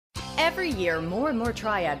Every year, more and more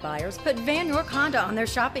Triad buyers put Van York Honda on their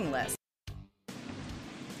shopping list.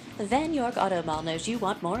 Van York Auto Mall knows you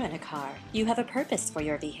want more in a car. You have a purpose for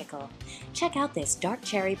your vehicle. Check out this dark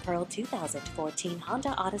cherry pearl 2014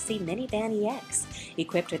 Honda Odyssey Minivan EX,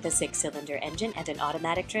 equipped with a 6-cylinder engine and an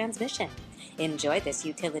automatic transmission. Enjoy this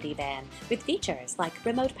utility van with features like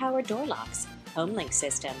remote power door locks, home link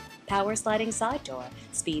system, power sliding side door,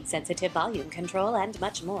 speed-sensitive volume control, and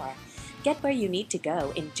much more. Get where you need to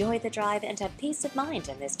go, enjoy the drive, and have peace of mind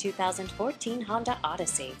in this 2014 Honda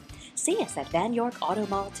Odyssey. See us at Van York Auto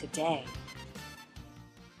Mall today.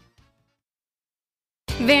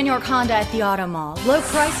 Van York Honda at the Auto Mall. Low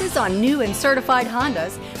prices on new and certified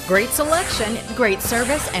Hondas, great selection, great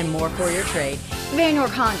service, and more for your trade. Van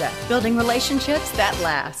York Honda, building relationships that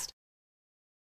last.